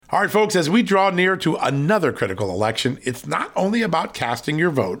All right, folks, as we draw near to another critical election, it's not only about casting your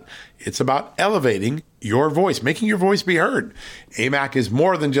vote, it's about elevating your voice, making your voice be heard. AMAC is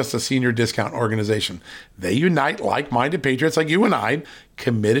more than just a senior discount organization. They unite like-minded patriots like you and I,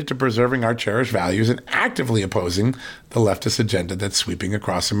 committed to preserving our cherished values and actively opposing the leftist agenda that's sweeping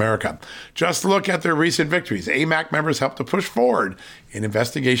across America. Just look at their recent victories. AMAC members helped to push forward an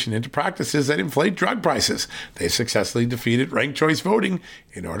investigation into practices that inflate drug prices. They successfully defeated ranked choice voting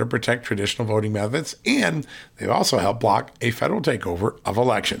in order to protect traditional voting methods, and they've also helped block a federal takeover of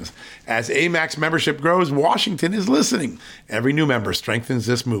elections. As AMAC's membership grows, Washington is listening. Every new member strengthens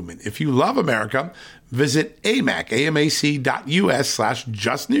this movement. If you love America, visit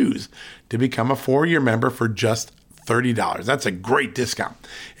amac.us/justnews to become a 4-year member for just $30. That's a great discount.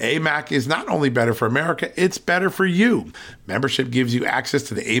 AMAC is not only better for America, it's better for you. Membership gives you access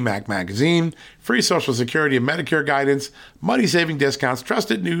to the AMAC magazine, free Social Security and Medicare guidance, money-saving discounts,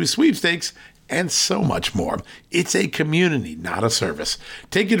 trusted news, sweepstakes, and so much more. It's a community, not a service.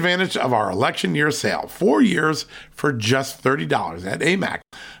 Take advantage of our election year sale, 4 years for just $30 at AMAC.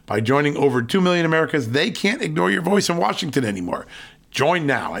 By joining over 2 million Americans, they can't ignore your voice in Washington anymore. Join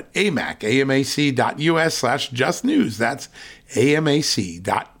now at amac.us/justnews. That's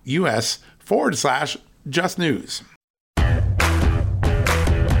amac.us/justnews.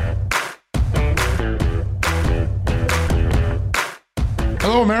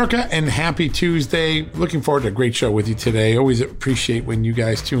 Hello, America, and happy Tuesday. Looking forward to a great show with you today. Always appreciate when you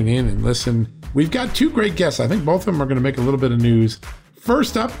guys tune in and listen. We've got 2 great guests. I think both of them are going to make a little bit of news.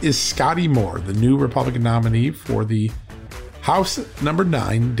 First up is Scotty Moore, the new Republican nominee for the House number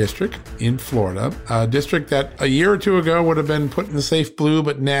 9 district in Florida, a district that a year or 2 ago would have been put in the safe blue,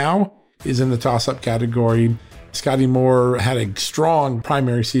 but now is in the toss-up category. Scotty Moore had a strong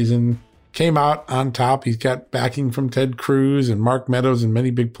primary season, came out on top. He's got backing from Ted Cruz and Mark Meadows and many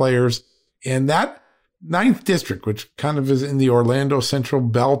big players. And that 9th district, which kind of is in the Orlando central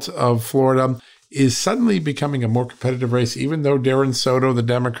belt of Florida, is suddenly becoming a more competitive race, even though Darren Soto, the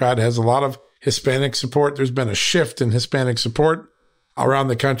Democrat, has a lot of Hispanic support. There's been a shift in Hispanic support around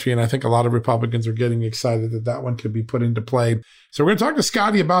the country, and I think a lot of Republicans are getting excited that that one could be put into play. So we're going to talk to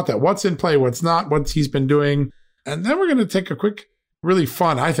Scotty about that. What's in play, what's not, what he's been doing. And then we're going to take a quick, really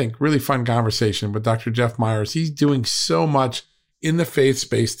fun conversation with Dr. Jeff Myers. He's doing so much in the faith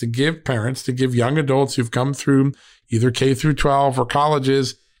space to give parents, to give young adults who've come through either K through 12 or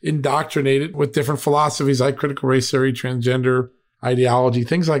colleges, indoctrinated with different philosophies like critical race theory, transgender ideology,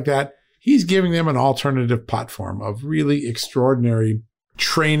 things like that. He's giving them an alternative platform of really extraordinary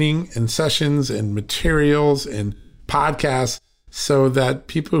training and sessions and materials and podcasts so that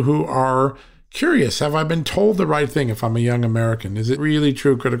people who are curious, have I been told the right thing if I'm a young American? Is it really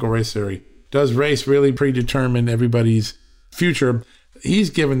true critical race theory? Does race really predetermine everybody's future?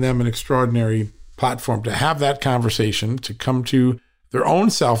 He's given them an extraordinary platform to have that conversation, to come to their own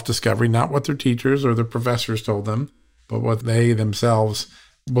self-discovery, not what their teachers or their professors told them, but what they themselves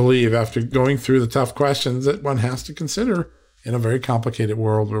believe after going through the tough questions that one has to consider in a very complicated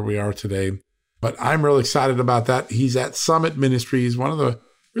world where we are today. But I'm really excited about that. He's at Summit Ministries, one of the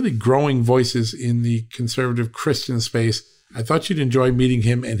really growing voices in the conservative Christian space. I thought you'd enjoy meeting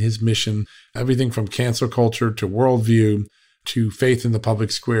him and his mission. Everything from cancel culture to worldview to faith in the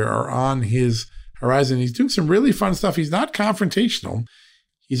public square are on his horizon. He's doing some really fun stuff. He's not confrontational.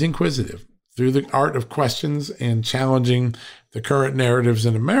 He's inquisitive. Through the art of questions and challenging the current narratives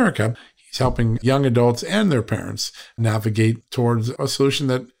in America, he's helping young adults and their parents navigate towards a solution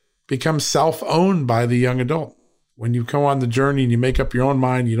that becomes self-owned by the young adult. When you go on the journey and you make up your own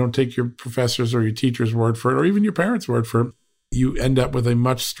mind, you don't take your professors or your teacher's word for it, or even your parents' word for it, you end up with a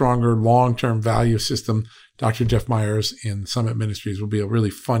much stronger long-term value system. Dr. Jeff Myers in Summit Ministries will be a really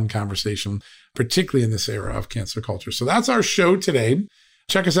fun conversation, particularly in this era of cancel culture. So that's our show today.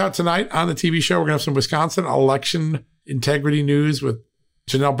 Check us out tonight on the TV show. We're going to have some Wisconsin election integrity news with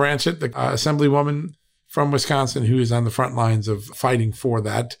Janelle Branchett, the assemblywoman from Wisconsin, who is on the front lines of fighting for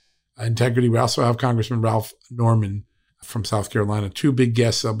that integrity. We also have Congressman Ralph Norman from South Carolina. 2 big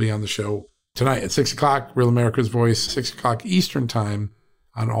guests that'll be on the show tonight at 6 o'clock, Real America's Voice, 6 o'clock Eastern Time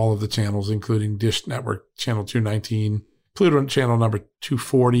on all of the channels, including Dish Network Channel 219, Pluto Channel number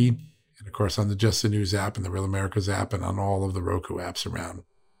 240, and of course on the Just the News app and the Real America's app and on all of the Roku apps around.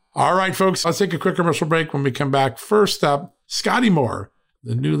 All right, folks, let's take a quick commercial break. When we come back, first up, Scotty Moore,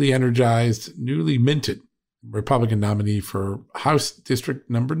 the newly energized, newly minted Republican nominee for House District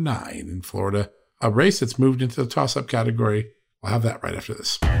number 9 in Florida, a race that's moved into the toss-up category. We'll have that right after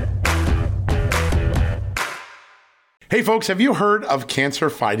this. Hey folks, have you heard of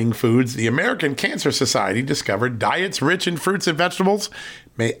cancer-fighting foods? The American Cancer Society discovered diets rich in fruits and vegetables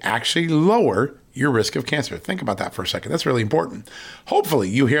may actually lower your risk of cancer. Think about that for a second. That's really important. Hopefully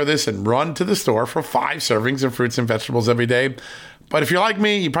you hear this and run to the store for 5 servings of fruits and vegetables every day. But if you're like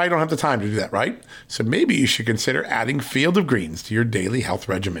me, you probably don't have the time to do that, right? So maybe you should consider adding Field of Greens to your daily health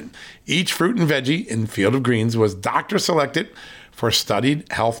regimen. Each fruit and veggie in Field of Greens was doctor selected for studied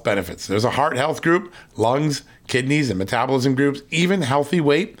health benefits. There's a heart health group, lungs, kidneys, and metabolism groups, even healthy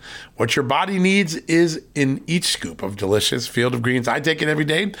weight. What your body needs is in each scoop of delicious Field of Greens. I take it every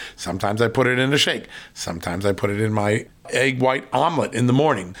day. Sometimes I put it in a shake. Sometimes I put it in my egg white omelet in the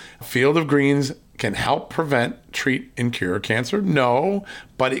morning. Field of Greens can help prevent, treat, and cure cancer? No,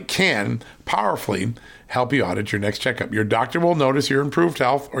 but it can powerfully help you out at your next checkup. Your doctor will notice your improved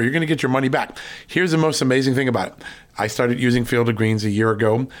health, or you're going to get your money back. Here's the most amazing thing about it. I started using Field of Greens a year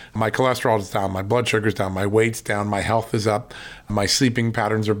ago. My cholesterol is down, my blood sugar's down, my weight's down, my health is up, my sleeping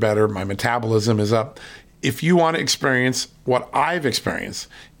patterns are better, my metabolism is up. If you want to experience what I've experienced,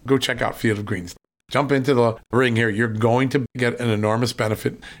 go check out Field of Greens. Jump into the ring here. You're going to get an enormous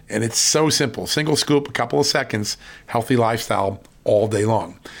benefit. And it's so simple. Single scoop, a couple of seconds, healthy lifestyle all day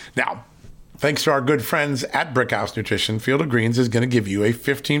long. Now, thanks to our good friends at Brickhouse Nutrition, Field of Greens is going to give you a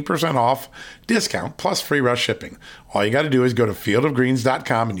 15% off discount plus free rush shipping. All you got to do is go to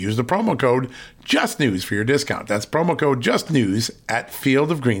fieldofgreens.com and use the promo code JUSTNEWS for your discount. That's promo code JUSTNEWS at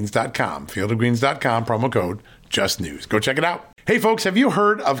fieldofgreens.com. Fieldofgreens.com, promo code JUSTNEWS. Go check it out. Hey folks, have you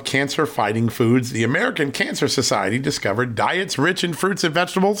heard of cancer-fighting foods? The American Cancer Society discovered diets rich in fruits and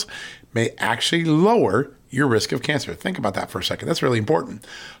vegetables may actually lower your risk of cancer. Think about that for a second. That's really important.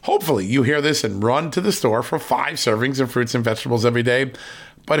 Hopefully you hear this and run to the store for 5 servings of fruits and vegetables every day.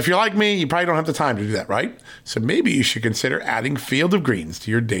 But if you're like me, you probably don't have the time to do that, right? So maybe you should consider adding Field of Greens to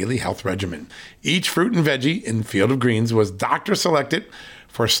your daily health regimen. Each fruit and veggie in Field of Greens was doctor selected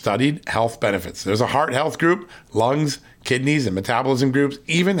for studied health benefits. There's a heart health group, lungs, kidneys, and metabolism groups,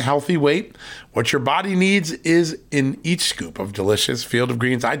 even healthy weight. What your body needs is in each scoop of delicious Field of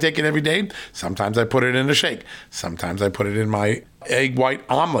Greens. I take it every day. Sometimes I put it in a shake. Sometimes I put it in my egg white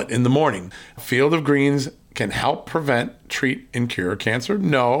omelet in the morning. Field of Greens can help prevent, treat, and cure cancer?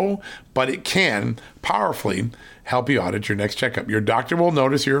 No, but it can powerfully help you out at your next checkup. Your doctor will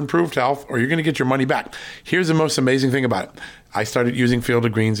notice your improved health, or you're going to get your money back. Here's the most amazing thing about it. I started using Field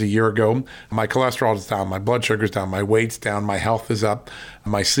of Greens a year ago. My cholesterol is down, my blood sugar's down, my weight's down, my health is up,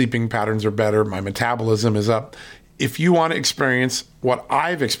 my sleeping patterns are better, my metabolism is up. If you want to experience what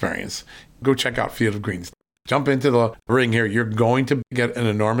I've experienced, go check out Field of Greens. Jump into the ring here. You're going to get an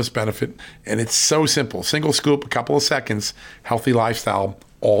enormous benefit. And it's so simple. Single scoop, a couple of seconds, healthy lifestyle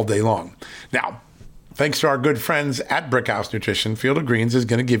all day long. Now, thanks to our good friends at Brickhouse Nutrition, Field of Greens is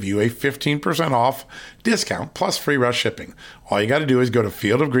going to give you a 15% off discount plus free rush shipping. All you got to do is go to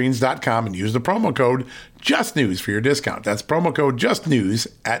fieldofgreens.com and use the promo code JUSTNEWS for your discount. That's promo code JUSTNEWS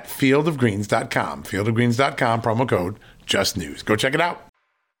at fieldofgreens.com. Fieldofgreens.com, promo code JUSTNEWS. Go check it out.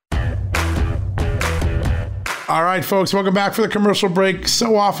 All right, folks, welcome back for the commercial break.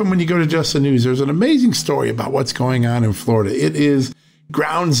 So often when you go to Just the News, there's an amazing story about what's going on in Florida. It is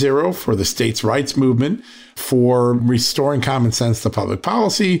ground zero for the states' rights movement, for restoring common sense to public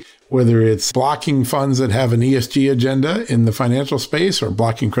policy, whether it's blocking funds that have an ESG agenda in the financial space or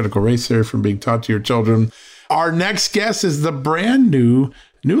blocking critical race theory from being taught to your children. Our next guest is the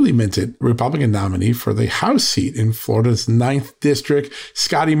newly minted Republican nominee for the House seat in Florida's 9th District,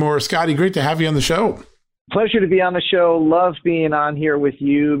 Scotty Moore. Scotty, great to have you on the show. Pleasure to be on the show. Love being on here with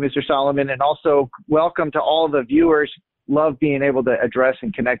you, Mr. Solomon, and also welcome to all the viewers. Love being able to address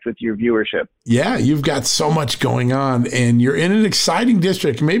and connect with your viewership. Yeah, you've got so much going on, and you're in an exciting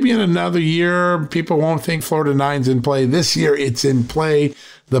district. Maybe in another year, people won't think Florida 9's in play. This year, it's in play.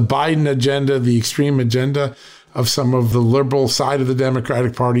 The Biden agenda, the extreme agenda of some of the liberal side of the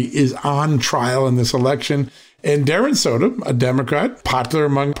Democratic Party is on trial in this election. And Darren Soto, a Democrat, popular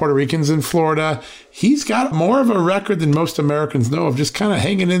among Puerto Ricans in Florida, he's got more of a record than most Americans know of just kind of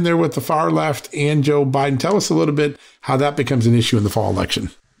hanging in there with the far left and Joe Biden. Tell us a little bit how that becomes an issue in the fall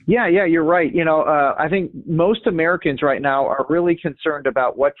election. Yeah, you're right. I think most Americans right now are really concerned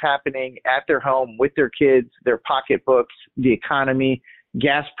about what's happening at their home with their kids, their pocketbooks, the economy,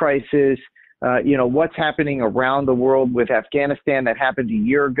 gas prices, what's happening around the world with Afghanistan that happened a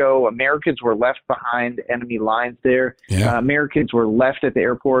year ago. Americans were left behind enemy lines there. Yeah. Americans were left at the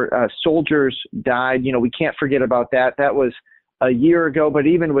airport. Soldiers died. We can't forget about that. That was a year ago, but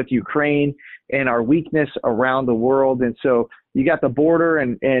even with Ukraine and our weakness around the world. And so you got the border,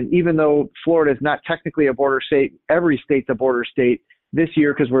 and even though Florida is not technically a border state, every state's a border state. this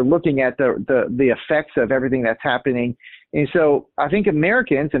year because we're looking at the effects of everything that's happening. And so I think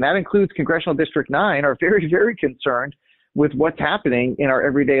Americans, and that includes Congressional District 9, are very, very concerned with what's happening in our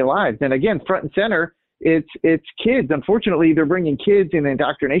everyday lives. And again, front and center, it's kids. Unfortunately, they're bringing kids and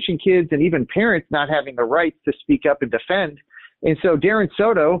indoctrination kids and even parents not having the rights to speak up and defend. And so Darren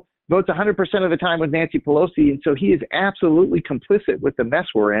Soto votes 100% of the time with Nancy Pelosi. And so he is absolutely complicit with the mess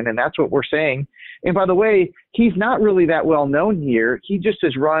we're in. And that's what we're saying. And by the way, he's not really that well known here. He just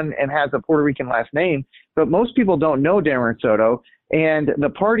is run and has a Puerto Rican last name. But most people don't know Darren Soto. And the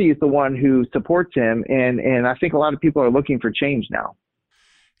party is the one who supports him. And I think a lot of people are looking for change now.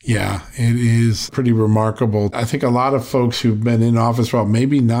 Yeah, it is pretty remarkable. I think a lot of folks who've been in office, well,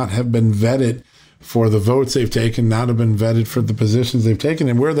 maybe not have been vetted for the votes they've taken, not have been vetted for the positions they've taken,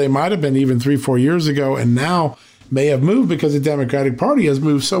 and where they might have been even 3-4 years ago, and now may have moved because the Democratic Party has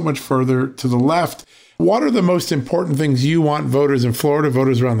moved so much further to the left. What are the most important things you want voters in Florida,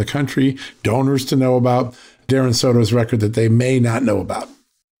 voters around the country, donors to know about Darren Soto's record that they may not know about?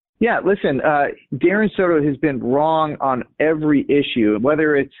 Yeah, listen, Darren Soto has been wrong on every issue,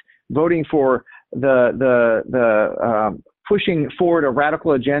 whether it's voting for the pushing forward a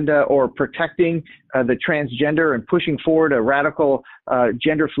radical agenda or protecting the transgender and pushing forward a radical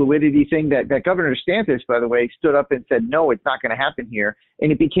gender fluidity thing that Governor DeSantis, by the way, stood up and said, no, it's not going to happen here.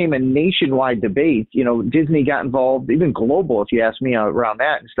 And it became a nationwide debate. You know, Disney got involved, even global, if you ask me, around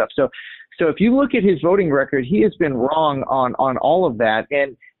that and stuff. So if you look at his voting record, he has been wrong on all of that.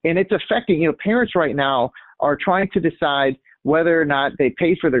 And it's affecting, parents right now are trying to decide whether or not they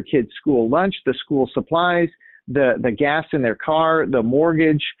pay for their kids' school lunch, the school supplies, the gas in their car, the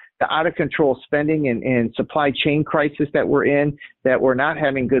mortgage, the out-of-control spending and supply chain crisis that we're in, that we're not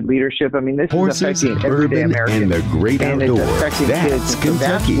having good leadership. I mean, this is affecting everyday Americans. And the great outdoors. It's affecting kids. Kentucky. So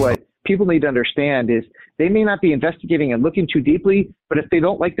that's what people need to understand is they may not be investigating and looking too deeply, but if they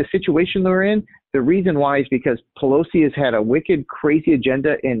don't like the situation they're in, the reason why is because Pelosi has had a wicked, crazy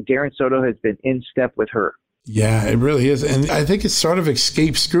agenda, and Darren Soto has been in step with her. Yeah, it really is. And I think it's sort of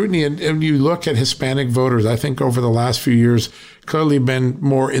escaped scrutiny. And you look at Hispanic voters, I think over the last few years, clearly been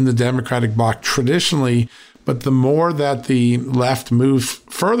more in the Democratic bloc traditionally. But the more that the left moves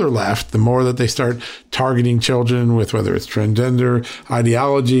further left, the more that they start targeting children with whether it's transgender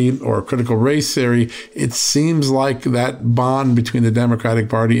ideology or critical race theory, it seems like that bond between the Democratic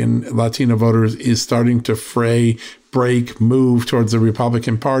Party and Latino voters is starting to fray, break, move towards the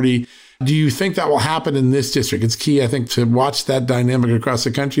Republican Party. Do you think that will happen in this district? It's key, I think, to watch that dynamic across the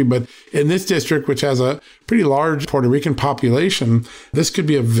country. But in this district, which has a pretty large Puerto Rican population, this could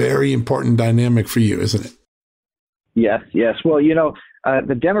be a very important dynamic for you, isn't it? Yes. Well,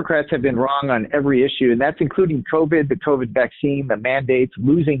 the Democrats have been wrong on every issue, and that's including COVID, the COVID vaccine, the mandates,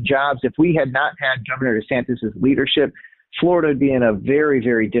 losing jobs. If we had not had Governor DeSantis' leadership, Florida would be in a very,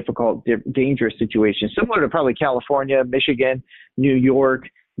 very difficult, dangerous situation, similar to probably California, Michigan, New York.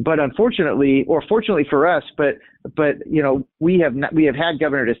 But unfortunately, or fortunately for us, but we have had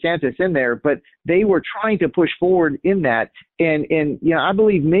Governor DeSantis in there, but they were trying to push forward in that, and I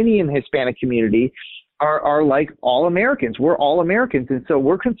believe many in the Hispanic community are like all Americans. We're all Americans, and so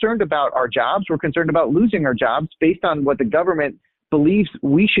we're concerned about our jobs. We're concerned about losing our jobs based on what the government believes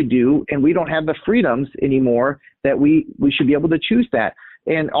we should do, and we don't have the freedoms anymore that we should be able to choose that.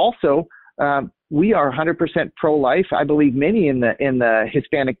 And also, we are 100% pro-life. I believe many in the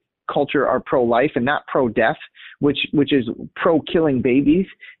Hispanic culture are pro-life and not pro-death, which is pro-killing babies.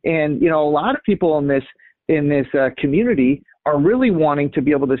 And a lot of people in this community are really wanting to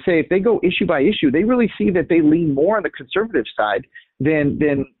be able to say, if they go issue by issue, they really see that they lean more on the conservative side than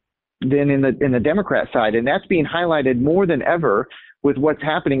in the Democrat side, and that's being highlighted more than ever with what's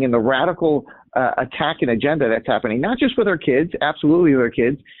happening in the radical attack and agenda that's happening, not just with our kids, absolutely with our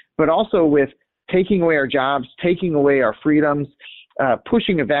kids, but also with taking away our jobs, taking away our freedoms,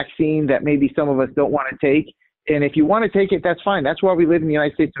 pushing a vaccine that maybe some of us don't want to take. And if you want to take it, that's fine. That's why we live in the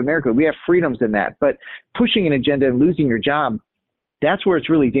United States of America. We have freedoms in that. But pushing an agenda and losing your job, that's where it's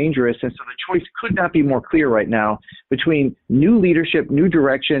really dangerous. And so the choice could not be more clear right now between new leadership, new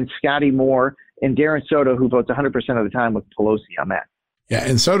direction, Scotty Moore, and Darren Soto, who votes 100% of the time with Pelosi on that. Yeah,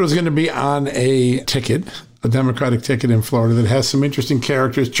 and Soto's going to be on a ticket, a Democratic ticket in Florida that has some interesting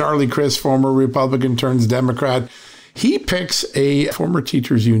characters. Charlie Crist, former Republican, turns Democrat. He picks a former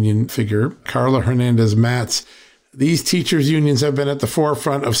teachers union figure, Carla Hernandez Matz. These teachers unions have been at the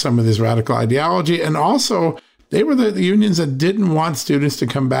forefront of some of this radical ideology, and also they were the unions that didn't want students to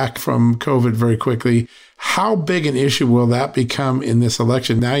come back from COVID very quickly. How big an issue will that become in this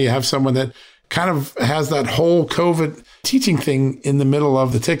election? Now you have someone that kind of has that whole COVID teaching thing in the middle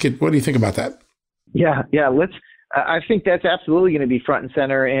of the ticket. What do you think about that? Yeah. I think that's absolutely going to be front and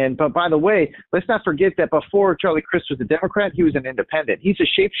center. But by the way, let's not forget that before Charlie Crist was a Democrat, he was an independent. He's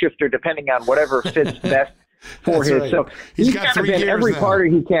a shapeshifter depending on whatever fits best for his. Right. So he's got kind of been every now. party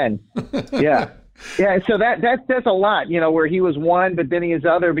he can. Yeah. Yeah, so that says a lot, where he was one, but then he is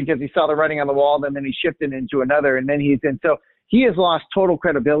other because he saw the writing on the wall, and then he shifted into another, and then so he has lost total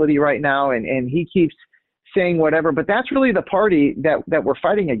credibility right now, and he keeps saying whatever, but that's really the party that we're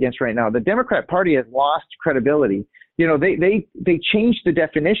fighting against right now. The Democrat Party has lost credibility. They changed the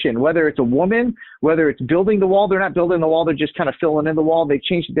definition, whether it's a woman, whether it's building the wall. They're not building the wall. They're just kind of filling in the wall. They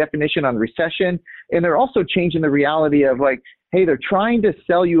changed the definition on recession. And they're also changing the reality of like, hey, they're trying to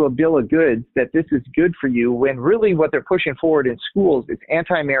sell you a bill of goods that this is good for you, when really what they're pushing forward in schools is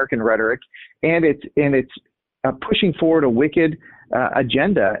anti-American rhetoric, and it's pushing forward a wicked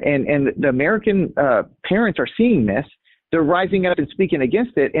agenda. And the American parents are seeing this. They're rising up and speaking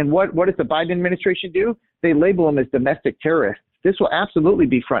against it. And what does the Biden administration do? They label them as domestic terrorists. This will absolutely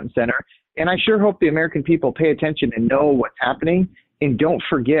be front and center. And I sure hope the American people pay attention and know what's happening, and don't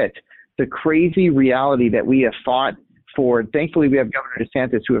forget the crazy reality that we have fought for. Thankfully, we have Governor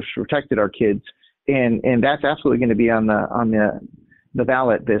DeSantis who has protected our kids. And that's absolutely going to be on the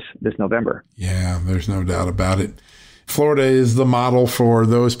ballot this November. Yeah, there's no doubt about it. Florida is the model for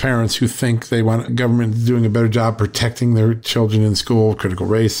those parents who think they want government doing a better job protecting their children in school, critical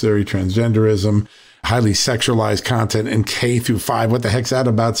race theory, transgenderism, highly sexualized content, and K through 5. What the heck's that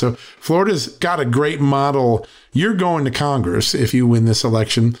about? So Florida's got a great model. You're going to Congress if you win this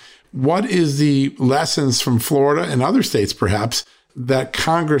election. What is the lessons from Florida and other states, perhaps, that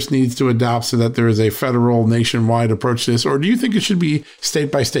Congress needs to adopt so that there is a federal nationwide approach to this? Or do you think it should be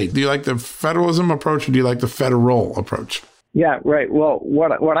state by state? Do you like the federalism approach, or do you like the federal approach? Yeah, right. Well,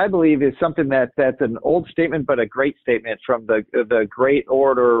 what I believe is something that's an old statement, but a great statement from the great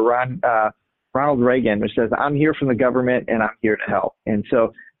orator Ronald Reagan, which says, "I'm here from the government and I'm here to help." And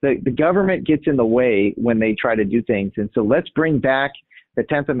so the government gets in the way when they try to do things. And so let's bring back the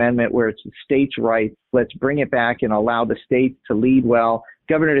 10th Amendment, where it's states' rights. Let's bring it back and allow the states to lead well.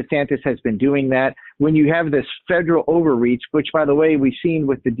 Governor DeSantis has been doing that. When you have this federal overreach, which, by the way, we've seen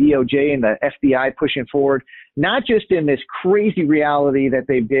with the DOJ and the FBI pushing forward, not just in this crazy reality that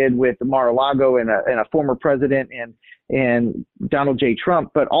they did with Mar-a-Lago and a former president and Donald J.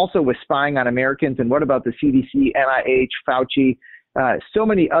 Trump, but also with spying on Americans. And what about the CDC, NIH, Fauci, so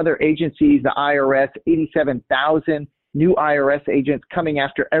many other agencies, the IRS, 87,000 new IRS agents coming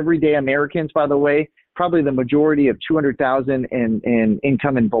after everyday Americans, by the way, probably the majority of 200,000 in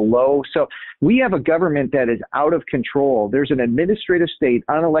income and below. So we have a government that is out of control. There's an administrative state,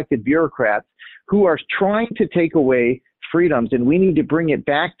 unelected bureaucrats who are trying to take away freedoms, and we need to bring it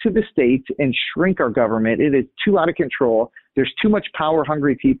back to the states and shrink our government. It is too out of control. There's too much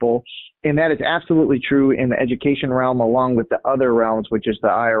power-hungry people, and that is absolutely true in the education realm, along with the other realms, which is the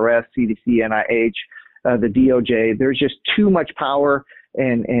IRS, CDC, NIH, the DOJ. There's just too much power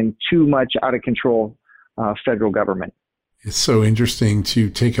and too much out of control federal government. It's so interesting to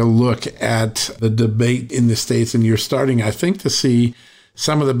take a look at the debate in the states, and you're starting, I think, to see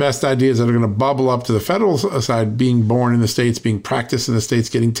some of the best ideas that are going to bubble up to the federal side being born in the states, being practiced in the states,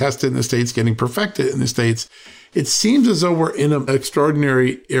 getting tested in the states, getting perfected in the states. It seems as though we're in an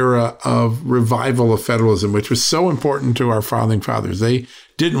extraordinary era of revival of federalism, which was so important to our founding fathers. They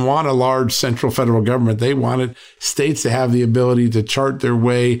didn't want a large central federal government. They wanted states to have the ability to chart their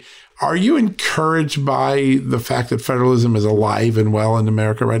way. Are you encouraged by the fact that federalism is alive and well in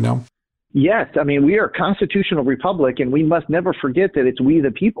America right now? Yes. I mean, we are a constitutional republic, and we must never forget that it's we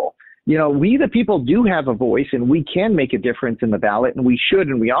the people. We the people do have a voice, and we can make a difference in the ballot, and we should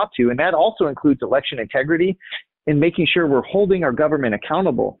and we ought to. And that also includes election integrity and making sure we're holding our government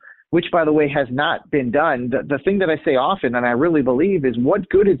accountable, which, by the way, has not been done. The thing that I say often, and I really believe, is what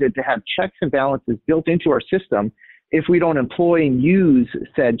good is it to have checks and balances built into our system if we don't employ and use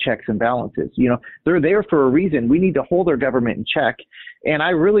said checks and balances? They're there for a reason. We need to hold our government in check. And I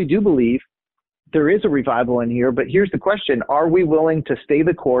really do believe there is a revival in here. But here's the question. Are we willing to stay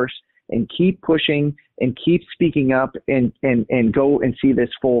the course and keep pushing and keep speaking up and go and see this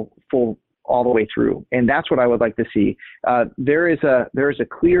full all the way through? And that's what I would like to see. There is a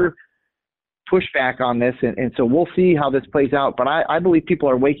clear pushback on this. And so we'll see how this plays out. But I believe people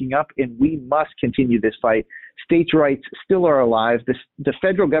are waking up, and we must continue this fight. States' rights still are alive. The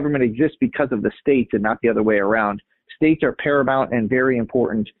federal government exists because of the states and not the other way around. States are paramount and very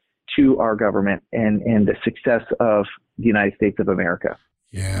important to our government and the success of the United States of America.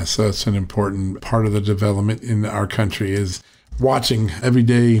 Yeah, so it's an important part of the development in our country is watching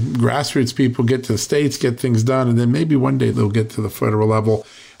everyday grassroots people get to the states, get things done, and then maybe one day they'll get to the federal level.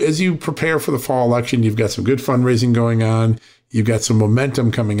 As you prepare for the fall election, you've got some good fundraising going on. You've got some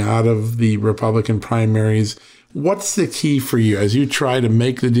momentum coming out of the Republican primaries. What's the key for you as you try to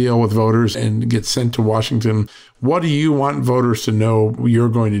make the deal with voters and get sent to Washington? What do you want voters to know you're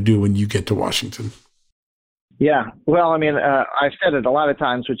going to do when you get to Washington? Yeah, well, I mean, I've said it a lot of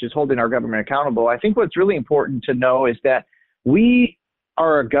times, which is holding our government accountable. I think what's really important to know is that we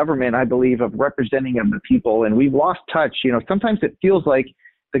are a government, I believe, of representing of the people, and we've lost touch. Sometimes it feels like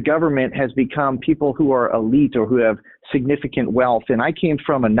the government has become people who are elite or who have significant wealth. And I came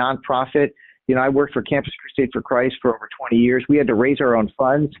from a nonprofit. I worked for Campus Crusade for Christ for over 20 years. We had to raise our own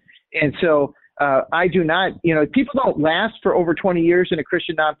funds. And so I do not, people don't last for over 20 years in a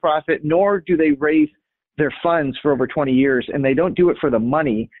Christian nonprofit, nor do they raise their funds for over 20 years. And they don't do it for the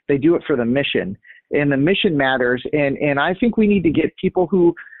money. They do it for the mission. And the mission matters. And I think we need to get people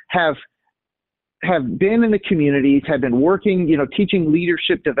who have been in the communities, have been working, teaching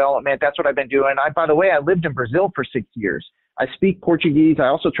leadership development. That's what I've been doing. By the way, I lived in Brazil for 6 years. I speak Portuguese. I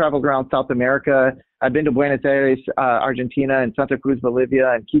also traveled around South America. I've been to Buenos Aires, Argentina, and Santa Cruz,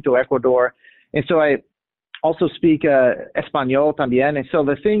 Bolivia, and Quito, Ecuador. And so I also speak Espanol también. And so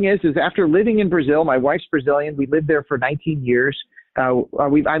the thing is after living in Brazil, my wife's Brazilian. We lived there for 19 years. I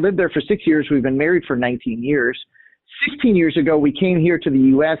lived there for 6 years. We've been married for 19 years. 16 years ago, we came here to the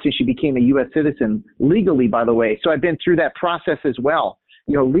U.S. and she became a U.S. citizen legally, by the way. So I've been through that process as well.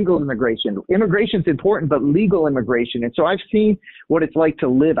 Legal immigration. Immigration is important, but legal immigration. And so I've seen what it's like to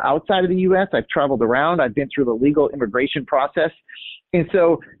live outside of the U.S. I've traveled around. I've been through the legal immigration process. And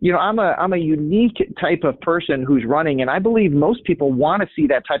so, I'm a unique type of person who's running, and I believe most people want to see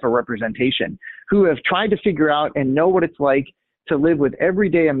that type of representation, who have tried to figure out and know what it's like to live with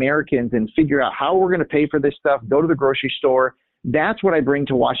everyday Americans and figure out how we're going to pay for this stuff, go to the grocery store. That's what I bring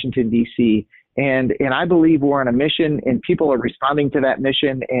to Washington, D.C. And I believe we're on a mission, and people are responding to that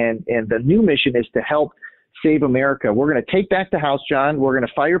mission. And the new mission is to help save America. We're going to take back the House, John. We're going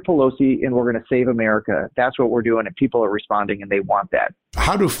to fire Pelosi, and we're going to save America. That's what we're doing, and people are responding, and they want that.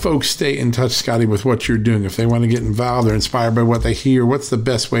 How do folks stay in touch, Scotty, with what you're doing? If they want to get involved or inspired by what they hear, what's the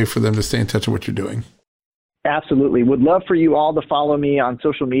best way for them to stay in touch with what you're doing? Absolutely. Would love for you all to follow me on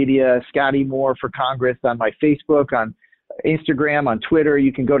social media, Scotty Moore for Congress, on my Facebook, on Instagram, on Twitter.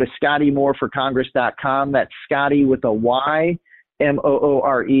 You can go to ScottyMooreForCongress.com. That's Scotty with a Y,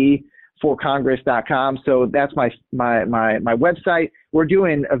 Moore, for Congress.com. So that's my website. We're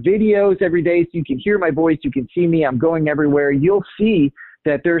doing videos every day so you can hear my voice. You can see me. I'm going everywhere. You'll see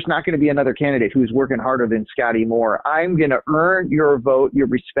that there's not going to be another candidate who's working harder than Scotty Moore. I'm going to earn your vote, your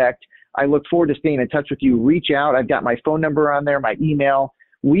respect. I look forward to staying in touch with you. Reach out. I've got my phone number on there, my email.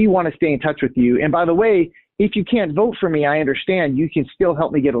 We want to stay in touch with you. And by the way, if you can't vote for me, I understand. You can still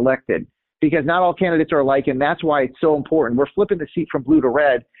help me get elected, because not all candidates are alike, and that's why it's so important. We're flipping the seat from blue to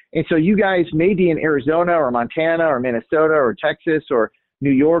red. And so you guys may be in Arizona or Montana or Minnesota or Texas or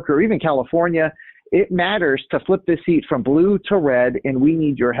New York or even California. It matters to flip the seat from blue to red, and we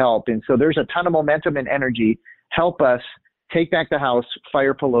need your help. And so there's a ton of momentum and energy. Help us take back the House,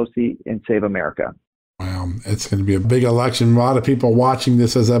 fire Pelosi, and save America. Wow, it's going to be a big election. A lot of people watching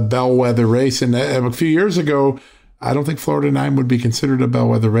this as a bellwether race. And a few years ago, I don't think Florida 9 would be considered a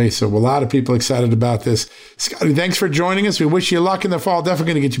bellwether race. So a lot of people excited about this. Scotty, thanks for joining us. We wish you luck in the fall.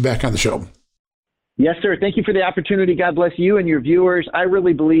 Definitely going to get you back on the show. Yes, sir. Thank you for the opportunity. God bless you and your viewers. I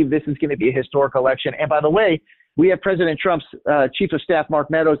really believe this is going to be a historic election. And by the way, we have President Trump's Chief of Staff, Mark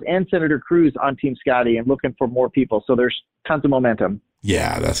Meadows, and Senator Cruz on Team Scotty and looking for more people. So there's tons of momentum.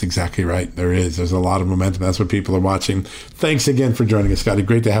 Yeah, that's exactly right. There is. There's a lot of momentum. That's what people are watching. Thanks again for joining us, Scotty.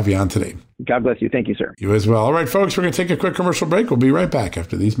 Great to have you on today. God bless you. Thank you, sir. You as well. All right, folks, we're going to take a quick commercial break. We'll be right back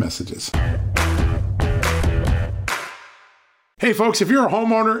after these messages. Hey, folks, if you're a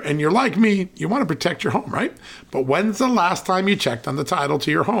homeowner and you're like me, you want to protect your home, right? But when's the last time you checked on the title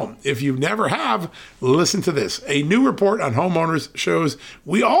to your home? If you never have, listen to this. A new report on homeowners shows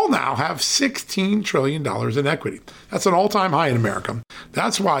we all now have $16 trillion in equity. That's an all-time high in America.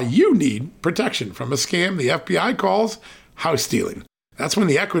 That's why you need protection from a scam the FBI calls house stealing. That's when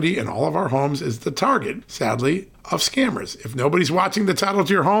the equity in all of our homes is the target, sadly, of scammers. If nobody's watching the title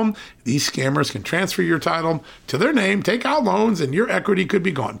to your home, these scammers can transfer your title to their name, take out loans, and your equity could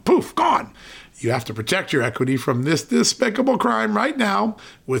be gone. Poof, gone. You have to protect your equity from this despicable crime right now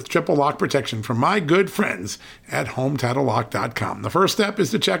with triple lock protection from my good friends at HomeTitleLock.com. The first step is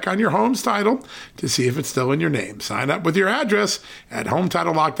to check on your home's title to see if it's still in your name. Sign up with your address at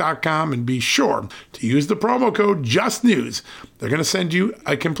HomeTitleLock.com and be sure to use the promo code JUSTNEWS They're going to send you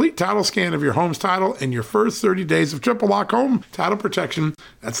a complete title scan of your home's title and your first 30 days of Triple Lock Home Title Protection.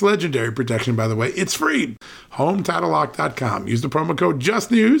 That's legendary protection, by the way. It's free. HomeTitleLock.com. Use the promo code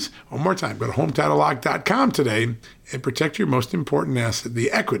JUSTNEWS. One more time, go to HomeTitleLock.com today and protect your most important asset,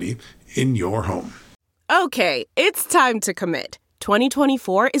 the equity in your home. Okay, it's time to commit.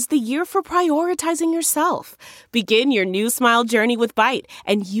 2024 is the year for prioritizing yourself. Begin your new smile journey with Byte,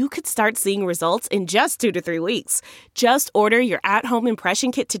 and you could start seeing results in just 2 to 3 weeks. Just order your at-home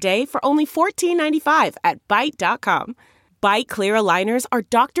impression kit today for only $14.95 at Byte.com. Byte Clear aligners are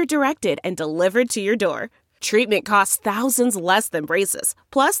doctor-directed and delivered to your door. Treatment costs thousands less than braces.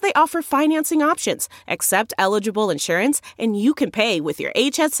 Plus, they offer financing options, accept eligible insurance, and you can pay with your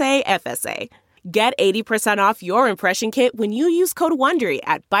HSA FSA. Get 80% off your impression kit when you use code WONDERY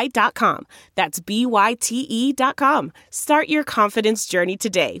at Byte.com. That's BYTE.com. Start your confidence journey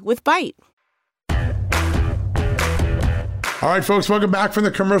today with Byte. All right, folks, welcome back from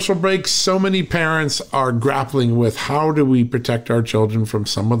the commercial break. So many parents are grappling with how do we protect our children from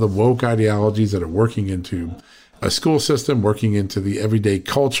some of the woke ideologies that are working into a school system, working into the everyday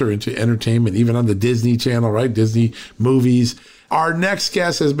culture, into entertainment, even on the Disney Channel, right? Disney movies. Our next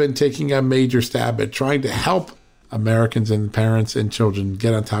guest has been taking a major stab at trying to help Americans and parents and children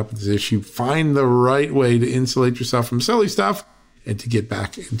get on top of this issue, find the right way to insulate yourself from silly stuff and to get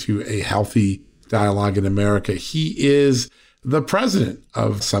back into a healthy dialogue in America. He is the president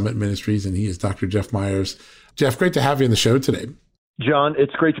of Summit Ministries, and he is Dr. Jeff Myers. Jeff, great to have you on the show today. John,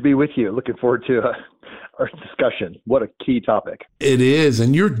 it's great to be with you. Looking forward to our discussion. What a key topic. It is,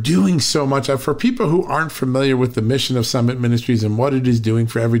 and you're doing so much. For people who aren't familiar with the mission of Summit Ministries and what it is doing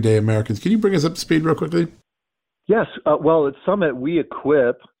for everyday Americans, can you bring us up to speed real quickly? Yes. Well, at Summit, we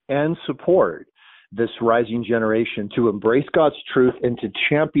equip and support this rising generation to embrace God's truth and to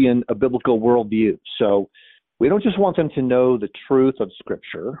champion a biblical worldview. So we don't just want them to know the truth of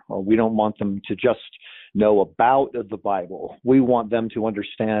Scripture, or we don't want them to just know about the Bible. We want them to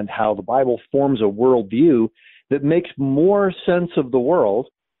understand how the Bible forms a worldview that makes more sense of the world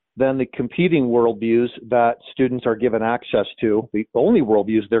than the competing worldviews that students are given access to, the only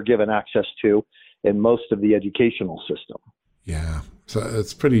worldviews they're given access to in most of the educational system. Yeah, so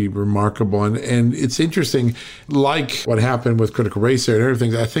it's pretty remarkable. And it's interesting, like what happened with critical race theory and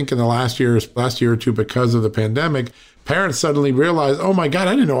everything. I think in the last year or two, because of the pandemic, parents suddenly realized, oh my God,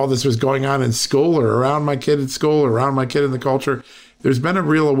 I didn't know all this was going on in school or around my kid at school or around my kid in the culture. There's been a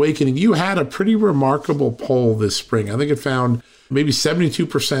real awakening. You had a pretty remarkable poll this spring. I think it found maybe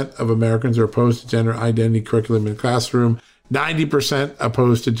 72% of Americans are opposed to gender identity curriculum in the classroom, 90%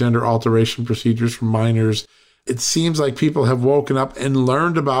 opposed to gender alteration procedures for minors. It seems like people have woken up and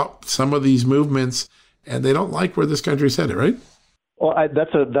learned about some of these movements, and they don't like where this country's headed, right? Well,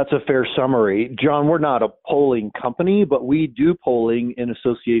 that's a fair summary. John, we're not a polling company, but we do polling in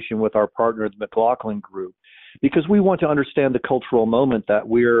association with our partner, the McLaughlin Group, because we want to understand the cultural moment that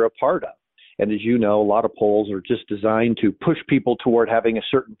we're a part of. And as you know, a lot of polls are just designed to push people toward having a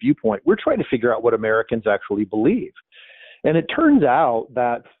certain viewpoint. We're trying to figure out what Americans actually believe. And it turns out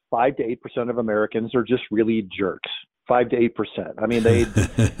that 5 to 8% of Americans are just really jerks. 5 to 8%. I mean, they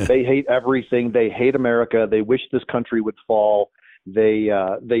hate everything. They hate America. They wish this country would fall. They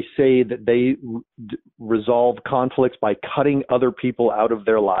say that they resolve conflicts by cutting other people out of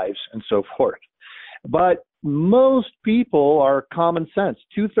their lives and so forth. But most people are common sense,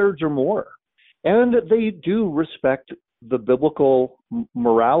 2/3 or more, and they do respect the biblical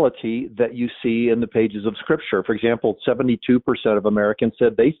morality that you see in the pages of Scripture. For example, 72% of Americans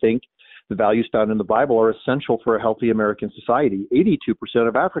said they think the values found in the Bible are essential for a healthy American society. 82%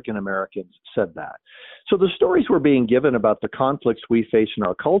 of African Americans said that. So the stories we're being given about the conflicts we face in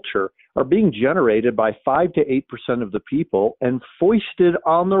our culture are being generated by 5 to 8% of the people and foisted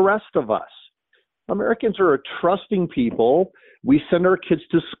on the rest of us. Americans are a trusting people. We send our kids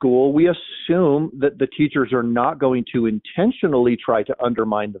to school. We assume that the teachers are not going to intentionally try to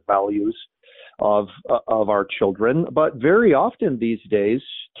undermine the values of our children. But very often these days,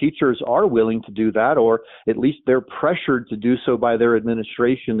 teachers are willing to do that, or at least they're pressured to do so by their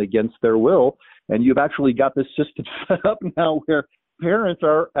administration against their will. And you've actually got this system set up now where parents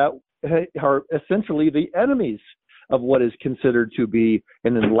are essentially the enemies of what is considered to be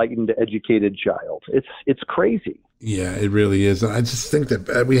an enlightened, educated child. It's crazy. Yeah, it really is. And I just think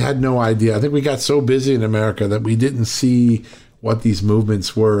that we had no idea. I think we got so busy in America that we didn't see what these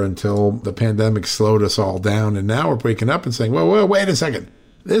movements were until the pandemic slowed us all down. And now we're waking up and saying, well, wait a second.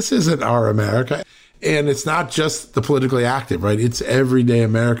 This isn't our America. And it's not just the politically active, right? It's everyday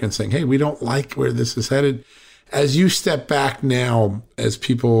Americans saying, hey, we don't like where this is headed. As you step back now, as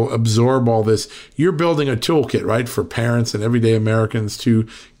people absorb all this, you're building a toolkit, right, for parents and everyday Americans to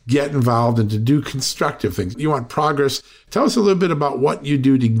get involved and to do constructive things. You want progress. Tell us a little bit about what you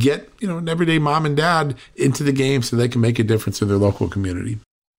do to get, an everyday mom and dad into the game so they can make a difference in their local community.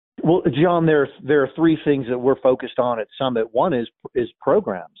 Well, John, there are three things that we're focused on at Summit. One is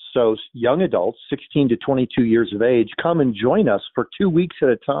programs. So young adults, 16 to 22 years of age, come and join us for 2 weeks at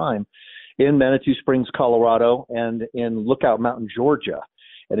a time in Manitou Springs, Colorado, and in Lookout Mountain, Georgia.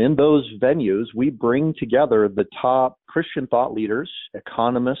 And in those venues, we bring together the top Christian thought leaders,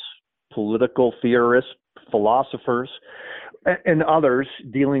 economists, political theorists, philosophers, and others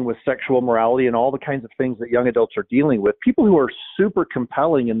dealing with sexual morality and all the kinds of things that young adults are dealing with. People who are super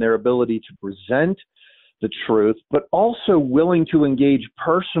compelling in their ability to present the truth, but also willing to engage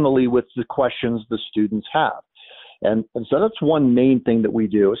personally with the questions the students have. And so that's one main thing that we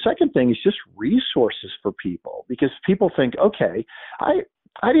do. A second thing is just resources for people, because people think, okay,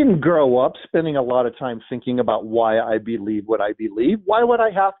 I didn't grow up spending a lot of time thinking about why I believe what I believe. Why would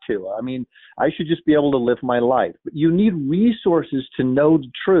I have to? I mean, I should just be able to live my life. But you need resources to know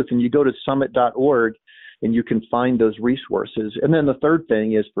the truth, and you go to summit.org and you can find those resources. And then the third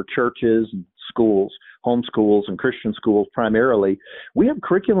thing is for churches and schools, homeschools and Christian schools primarily, we have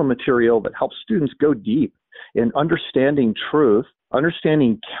curriculum material that helps students go deep in understanding truth,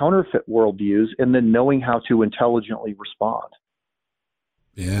 understanding counterfeit worldviews, and then knowing how to intelligently respond.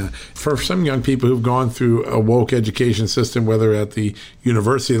 Yeah. For some young people who've gone through a woke education system, whether at the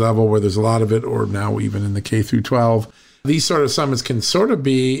university level where there's a lot of it, or now even in the K through 12, these sort of summits can sort of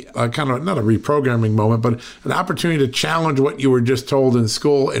be a kind of not a reprogramming moment, but an opportunity to challenge what you were just told in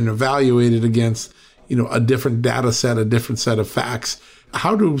school and evaluate it against, a different data set, a different set of facts.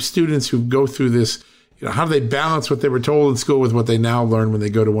 How do students who go through this, how do they balance what they were told in school with what they now learn when they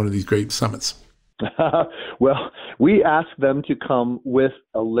go to one of these great summits? Well, we ask them to come with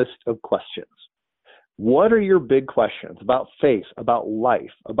a list of questions. What are your big questions about faith, about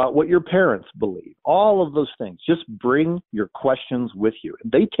life, about what your parents believe? All of those things. Just bring your questions with you.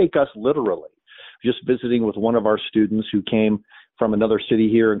 And they take us literally. Just visiting with one of our students who came from another city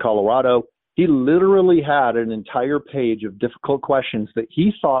here in Colorado, he literally had an entire page of difficult questions that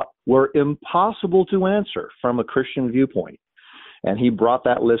he thought were impossible to answer from a Christian viewpoint. And he brought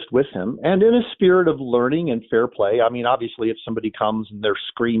that list with him. And in a spirit of learning and fair play, I mean, obviously, if somebody comes and they're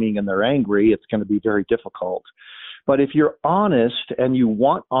screaming and they're angry, it's going to be very difficult. But if you're honest and you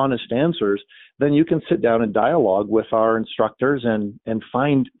want honest answers, then you can sit down and dialogue with our instructors and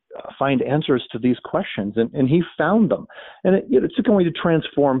find answers to these questions. And he found them. And it's going to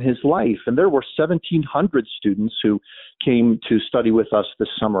transform his life. And there were 1,700 students who came to study with us this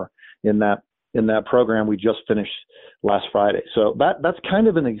summer in that program we just finished last Friday. So that's kind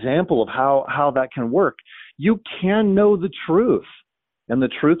of an example of how that can work. You can know the truth, and the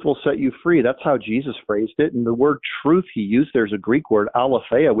truth will set you free. That's how Jesus phrased it. And the word truth he used, there's a Greek word,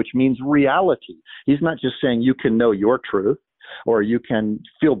 aletheia, which means reality. He's not just saying you can know your truth or you can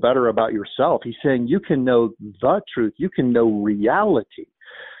feel better about yourself. He's saying you can know the truth. You can know reality.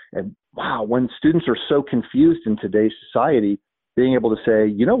 And wow, when students are so confused in today's society, being able to say,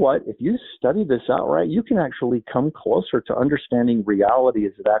 you know what, if you study this out right, you can actually come closer to understanding reality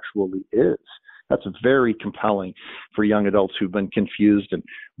as it actually is. That's very compelling for young adults who've been confused and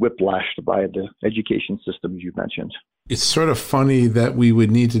whiplashed by the education system, as you mentioned. It's sort of funny that we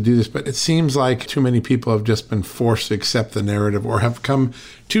would need to do this, but it seems like too many people have just been forced to accept the narrative or have come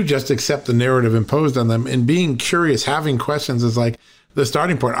to just accept the narrative imposed on them. And being curious, having questions is like the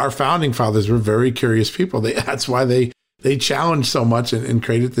starting point. Our founding fathers were very curious people. That's why they challenged so much and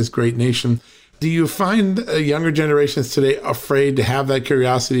created this great nation. Do you find younger generations today afraid to have that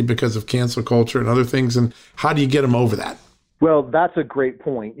curiosity because of cancel culture and other things? And how do you get them over that? Well, that's a great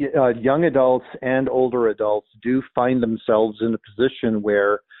point. Young adults and older adults do find themselves in a position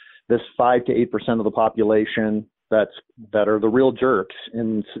where this 5 to 8% of the population that are the real jerks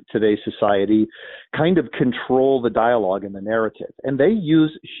in today's society kind of control the dialogue and the narrative. And they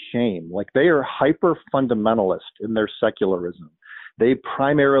use shame. Like, they are hyper fundamentalist in their secularism. They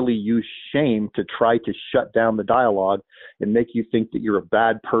primarily use shame to try to shut down the dialogue and make you think that you're a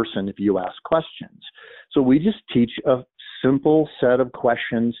bad person if you ask questions. So we just teach a simple set of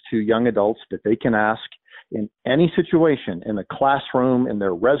questions to young adults that they can ask in any situation, in a classroom, in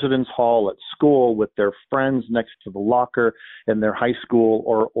their residence hall, at school, with their friends next to the locker, in their high school,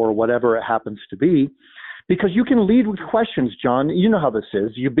 or whatever it happens to be. Because you can lead with questions, John. You know how this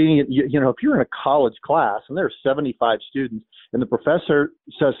is. If you're in a college class and there's 75 students and the professor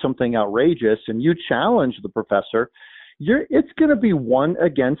says something outrageous and you challenge the professor, it's going to be 1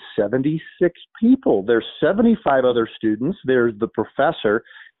 against 76 people. There's 75 other students. There's the professor.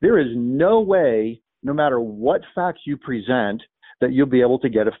 There is no way, no matter what facts you present, that you'll be able to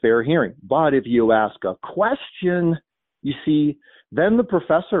get a fair hearing. But if you ask a question, you see, then the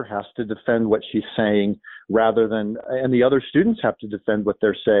professor has to defend what she's saying and the other students have to defend what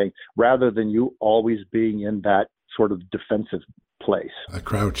they're saying, rather than you always being in that sort of defensive place. A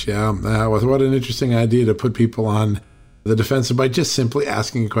crouch, yeah. What an interesting idea to put people on the defensive by just simply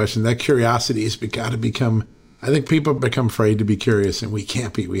asking a question. That curiosity has got to become, I think people become afraid to be curious, and we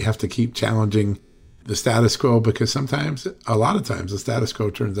can't be. We have to keep challenging the status quo, because a lot of times, the status quo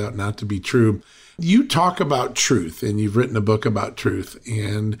turns out not to be true. You talk about truth, and you've written a book about truth.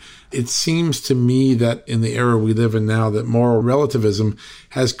 And it seems to me that in the era we live in now, that moral relativism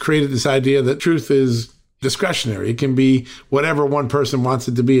has created this idea that truth is discretionary. It can be whatever one person wants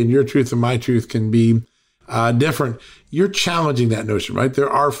it to be, and your truth and my truth can be different. You're challenging that notion, right? There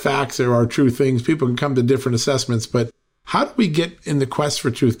are facts, there are true things. People can come to different assessments, but how do we get in the quest for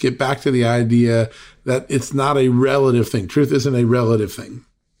truth, get back to the idea that it's not a relative thing? Truth isn't a relative thing.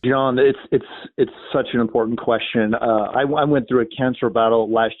 John, it's such an important question. I went through a cancer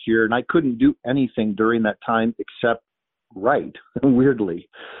battle last year, and I couldn't do anything during that time except write, weirdly.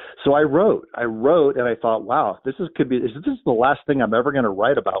 So I wrote, and I thought, wow, this is the last thing I'm ever going to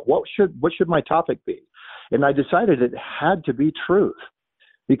write about. What should my topic be? And I decided it had to be truth,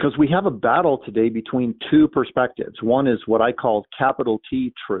 because we have a battle today between two perspectives. One is what I call capital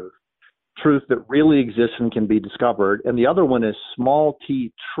T truth that really exists and can be discovered. And the other one is small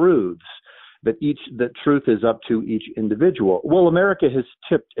t truths that truth is up to each individual. Well, America has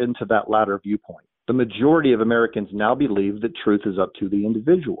tipped into that latter viewpoint. The majority of Americans now believe that truth is up to the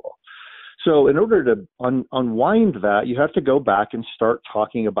individual. So in order to unwind that, you have to go back and start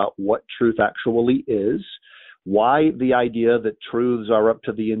talking about what truth actually is, why the idea that truths are up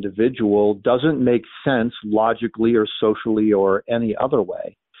to the individual doesn't make sense logically or socially or any other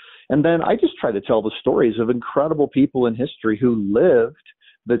way. And then I just try to tell the stories of incredible people in history who lived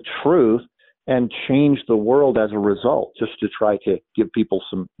the truth and changed the world as a result, just to try to give people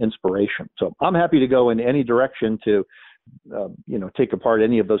some inspiration. So I'm happy to go in any direction to take apart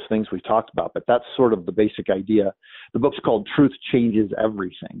any of those things we've talked about, but that's sort of the basic idea. The book's called Truth Changes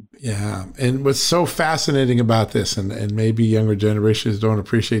Everything. Yeah. And what's so fascinating about this, and maybe younger generations don't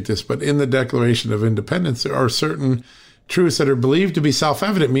appreciate this, but in the Declaration of Independence, there are certain truths that are believed to be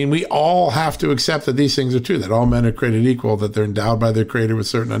self-evident. I mean, we all have to accept that these things are true, that all men are created equal, that they're endowed by their creator with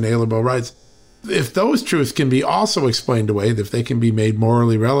certain unalienable rights. If those truths can be also explained away, if they can be made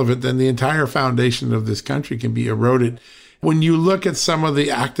morally relevant, then the entire foundation of this country can be eroded. When you look at some of the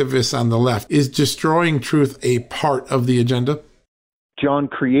activists on the left, is destroying truth a part of the agenda? John,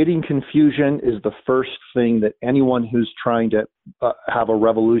 creating confusion is the first thing that anyone who's trying to have a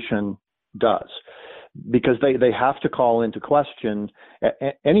revolution does, because they have to call into question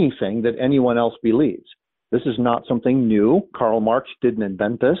anything that anyone else believes. This is not something new. Karl Marx didn't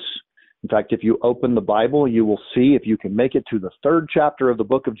invent this. In fact, if you open the Bible, you will see, if you can make it to the 3rd chapter of the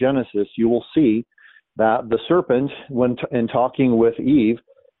book of Genesis, you will see that the serpent, when in talking with Eve,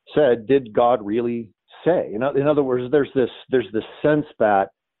 said, "Did God really say?" In other words, there's this sense that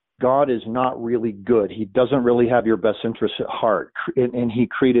God is not really good. He doesn't really have your best interests at heart. And he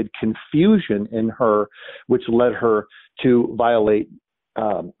created confusion in her, which led her to violate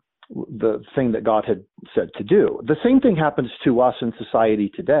the thing that God had said to do. The same thing happens to us in society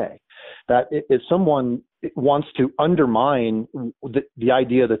today. That if someone wants to undermine the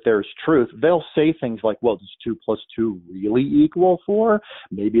idea that there's truth, they'll say things like, well, does 2 + 2 really equal 4?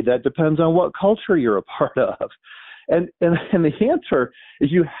 Maybe that depends on what culture you're a part of. And the answer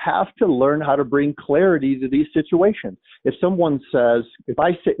is you have to learn how to bring clarity to these situations. If someone says, if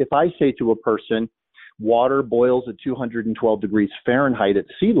I say to a person, water boils at 212 degrees Fahrenheit at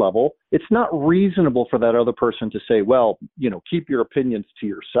sea level, it's not reasonable for that other person to say, well, keep your opinions to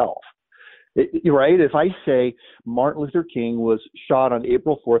yourself. Right? If I say Martin Luther King was shot on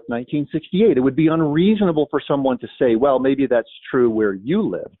April 4th, 1968, it would be unreasonable for someone to say, well, maybe that's true where you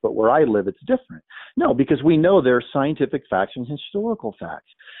live, but where I live, it's different. No, because we know there are scientific facts and historical facts.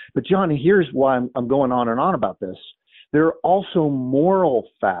 But John, here's why I'm going on and on about this. There are also moral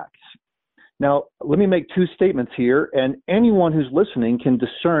facts. Now, let me make 2 statements here, and anyone who's listening can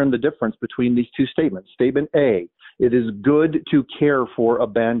discern the difference between these 2 statements. Statement A, it is good to care for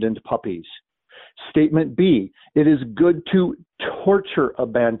abandoned puppies. Statement B, it is good to torture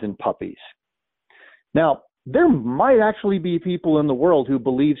abandoned puppies. Now, there might actually be people in the world who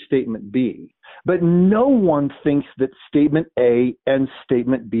believe statement B, but no one thinks that statement A and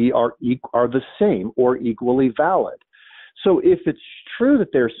statement B are the same or equally valid. So if it's true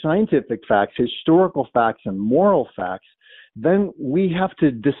that there are scientific facts, historical facts, and moral facts, then we have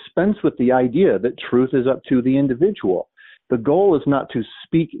to dispense with the idea that truth is up to the individual. The goal is not to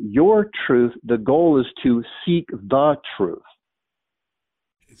speak your truth. The goal is to seek the truth.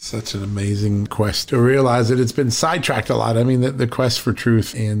 It's such an amazing quest to realize that it's been sidetracked a lot. I mean, the quest for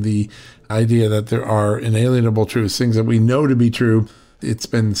truth and the idea that there are inalienable truths, things that we know to be true, it's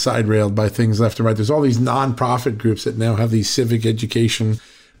been side-railed by things left and right. There's all these nonprofit groups that now have these civic education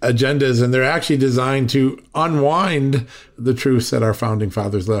agendas, and they're actually designed to unwind the truths that our founding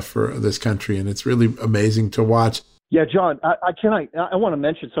fathers left for this country. And it's really amazing to watch. Yeah, John, I want to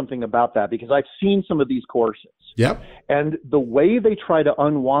mention something about that because I've seen some of these courses. Yep. And the way they try to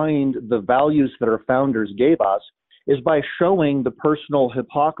unwind the values that our founders gave us is by showing the personal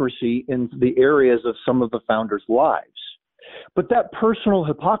hypocrisy in the areas of some of the founders' lives. But that personal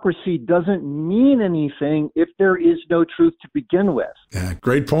hypocrisy doesn't mean anything if there is no truth to begin with. Yeah,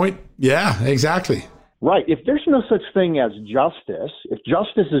 great point. Yeah, exactly. Right. If there's no such thing as justice, if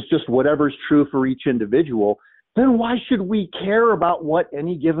justice is just whatever's true for each individual, then why should we care about what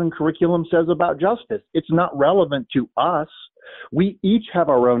any given curriculum says about justice? It's not relevant to us. We each have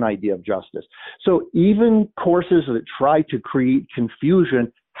our own idea of justice. So even courses that try to create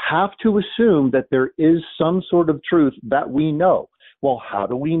confusion have to assume that there is some sort of truth that we know. Well, how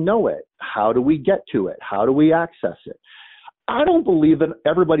do we know it? How do we get to it? How do we access it? I don't believe that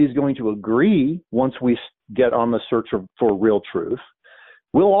everybody's going to agree once we get on the search for real truth.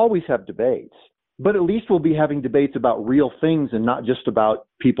 We'll always have debates, but at least we'll be having debates about real things and not just about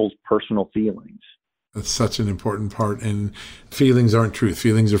people's personal feelings. That's such an important part. And feelings aren't truth.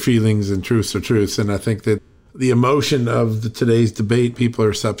 Feelings are feelings and truths are truths. And I think that the emotion of today's debate, people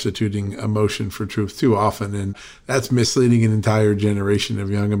are substituting emotion for truth too often. And that's misleading an entire generation of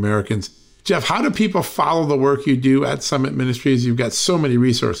young Americans. Jeff, how do people follow the work you do at Summit Ministries? You've got so many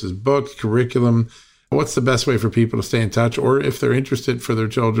resources, book, curriculum. What's the best way for people to stay in touch? Or if they're interested for their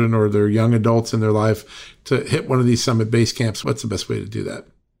children or their young adults in their life to hit one of these Summit base camps, what's the best way to do that?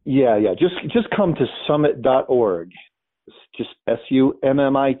 Yeah. Just come to summit.org. Just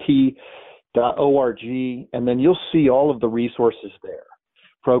SUMMIT.org, and then you'll see all of the resources there.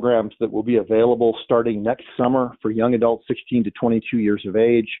 Programs that will be available starting next summer for young adults 16 to 22 years of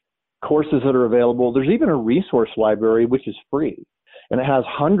age, courses that are available. There's even a resource library, which is free, and it has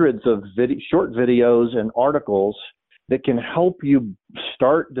hundreds of short videos and articles that can help you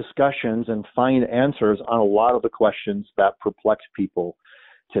start discussions and find answers on a lot of the questions that perplex people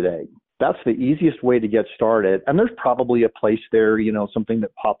today. That's the easiest way to get started. And there's probably a place there, something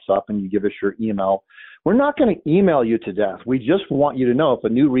that pops up and you give us your email. We're not going to email you to death. We just want you to know if a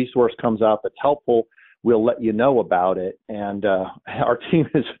new resource comes out that's helpful, we'll let you know about it. And our team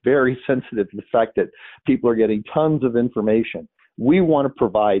is very sensitive to the fact that people are getting tons of information. We want to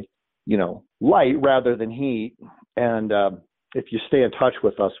provide, light rather than heat. And if you stay in touch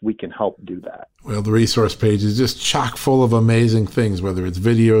with us, we can help do that. Well, the resource page is just chock full of amazing things, whether it's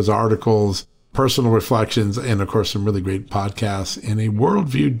videos, articles, personal reflections, and of course, some really great podcasts and a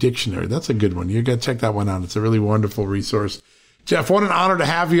worldview dictionary. That's a good one. You got to check that one out. It's a really wonderful resource. Jeff, what an honor to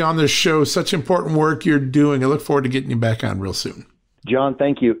have you on this show. Such important work you're doing. I look forward to getting you back on real soon. John,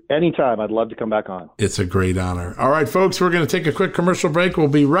 thank you. Anytime. I'd love to come back on. It's a great honor. All right, folks, we're going to take a quick commercial break. We'll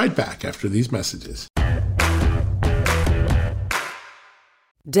be right back after these messages.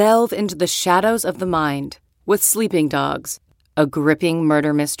 Delve into the shadows of the mind with Sleeping Dogs, a gripping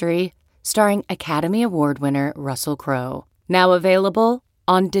murder mystery starring Academy Award winner Russell Crowe. Now available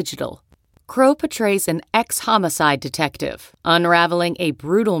on digital. Crowe portrays an ex-homicide detective unraveling a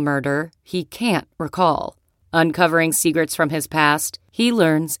brutal murder he can't recall. Uncovering secrets from his past, he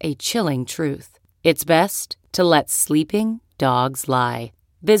learns a chilling truth. It's best to let sleeping dogs lie.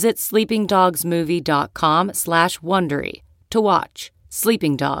 Visit sleepingdogsmovie.com/Wondery to watch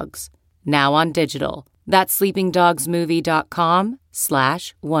Sleeping Dogs, now on digital. That's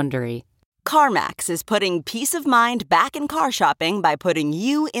sleepingdogsmovie.com/Wondery. CarMax is putting peace of mind back in car shopping by putting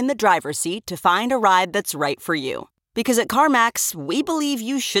you in the driver's seat to find a ride that's right for you. Because at CarMax, we believe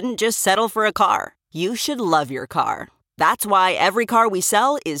you shouldn't just settle for a car. You should love your car. That's why every car we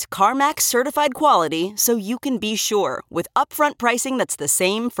sell is CarMax certified quality, so you can be sure with upfront pricing that's the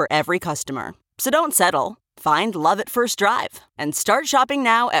same for every customer. So don't settle. Find love at first drive and start shopping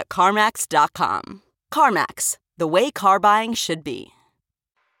now at CarMax.com. CarMax, the way car buying should be.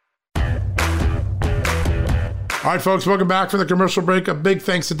 All right, folks, welcome back from the commercial break. A big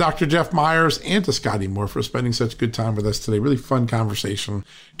thanks to Dr. Jeff Myers and to Scotty Moore for spending such good time with us today. Really fun conversation.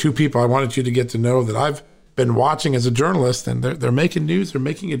 Two people I wanted you to get to know that I've been watching as a journalist, and they're making news, they're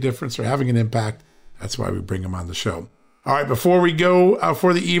making a difference, they're having an impact. That's why we bring them on the show. All right, before we go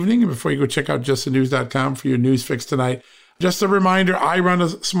for the evening, and before you go check out justthenews.com for your news fix tonight, just a reminder, I run a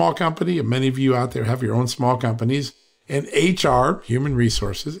small company, and many of you out there have your own small companies, and HR, human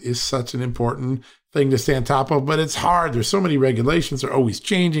resources, is such an important thing to stay on top of, but it's hard. There's so many regulations. They're always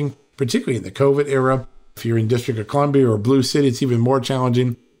changing, particularly in the COVID era. If you're in District of Columbia or Blue City, it's even more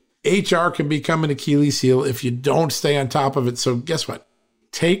challenging. HR can become an Achilles heel if you don't stay on top of it. So guess what?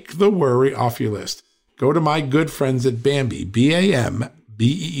 Take the worry off your list. Go to my good friends at Bambee,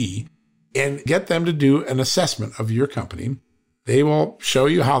 BAMBEE, and get them to do an assessment of your company. They will show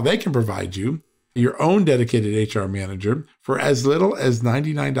you how they can provide you your own dedicated HR manager for as little as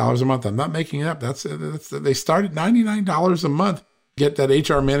 $99 a month. I'm not making it up. They start at $99 a month. Get that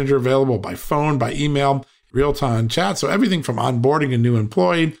HR manager available by phone, by email, real-time chat. So everything from onboarding a new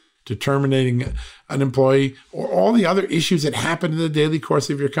employee to terminating an employee or all the other issues that happen in the daily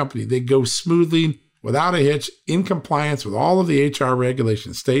course of your company. They go smoothly, without a hitch, in compliance with all of the HR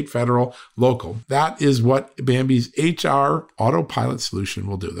regulations, state, federal, local. That is what Bambee's HR Autopilot solution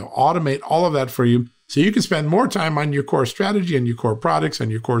will do. They'll automate all of that for you so you can spend more time on your core strategy and your core products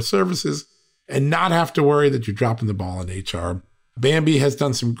and your core services and not have to worry that you're dropping the ball in HR. Bambee has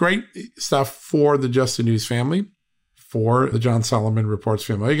done some great stuff for the Just the News family, for the John Solomon Reports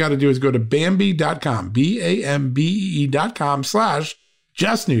family. All you got to do is go to Bambee.com,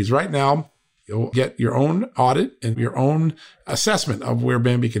 BAMBEE.com/JustNews. Right now, you'll get your own audit and your own assessment of where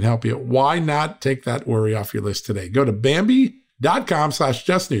Bambee can help you. Why not take that worry off your list today? Go to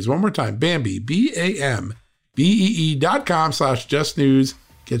Bambee.com/JustNews. One more time, Bambee, BAMBEE.com/JustNews.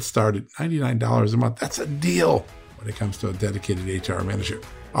 Get started. $99 a month. That's a deal when it comes to a dedicated HR manager.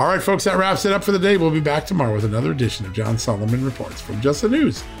 All right, folks, that wraps it up for the day. We'll be back tomorrow with another edition of John Solomon Reports from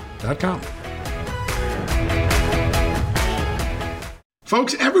justthenews.com.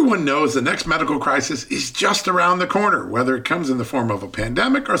 Folks, everyone knows the next medical crisis is just around the corner, whether it comes in the form of a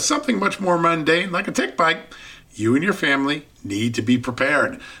pandemic or something much more mundane like a tick bite. You and your family need to be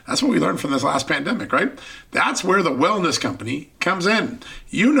prepared. That's what we learned from this last pandemic, right? That's where the Wellness Company comes in.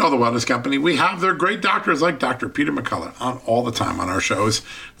 You know the Wellness Company. We have their great doctors like Dr. Peter McCullough on all the time on our shows.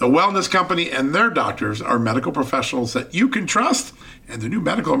 The Wellness Company and their doctors are medical professionals that you can trust, and the new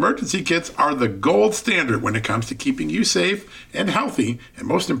medical emergency kits are the gold standard when it comes to keeping you safe and healthy, and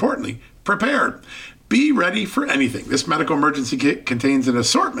most importantly, prepared. Be ready for anything. This medical emergency kit contains an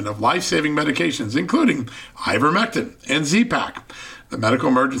assortment of life-saving medications, including ivermectin and Z-Pak. The medical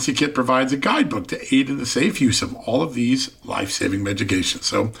emergency kit provides a guidebook to aid in the safe use of all of these life-saving medications,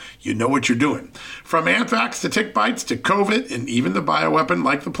 so you know what you're doing. From anthrax to tick bites to COVID and even the bioweapon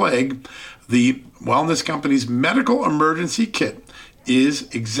like the plague, the Wellness Company's medical emergency kit is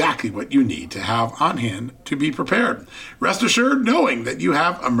exactly what you need to have on hand to be prepared. Rest assured knowing that you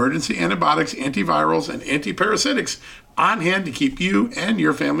have emergency antibiotics, antivirals, and antiparasitics on hand to keep you and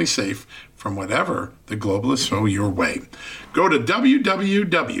your family safe from whatever the globalists throw your way. Go to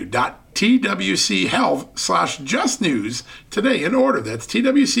www.twchealth/justnews today and order. That's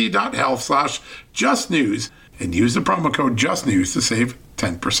twc.health/justnews and use the promo code JUSTNEWS to save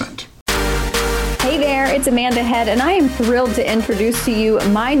 10%. Hey there, it's Amanda Head, and I am thrilled to introduce to you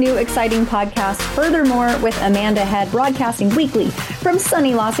my new exciting podcast, Furthermore with Amanda Head, broadcasting weekly from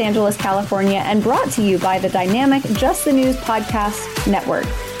sunny Los Angeles, California, and brought to you by the dynamic Just the News Podcast Network.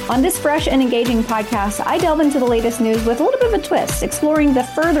 On this fresh and engaging podcast, I delve into the latest news with a little bit of a twist, exploring the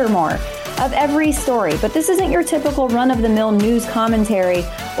furthermore of every story. But this isn't your typical run-of-the-mill news commentary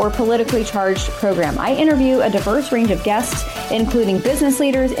or politically charged program. I interview a diverse range of guests, including business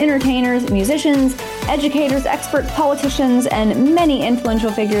leaders, entertainers, musicians, educators, experts, politicians, and many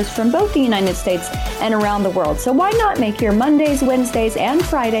influential figures from both the United States and around the world. So why not make your Mondays, Wednesdays, and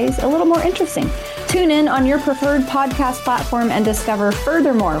Fridays a little more interesting? Tune in on your preferred podcast platform and discover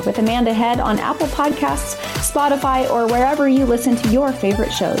Furthermore with Amanda Head on Apple Podcasts, Spotify, or wherever you listen to your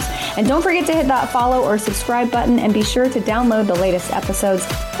favorite shows. And don't forget to hit that follow or subscribe button and be sure to download the latest episodes.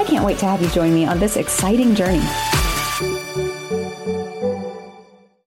 I can't wait to have you join me on this exciting journey.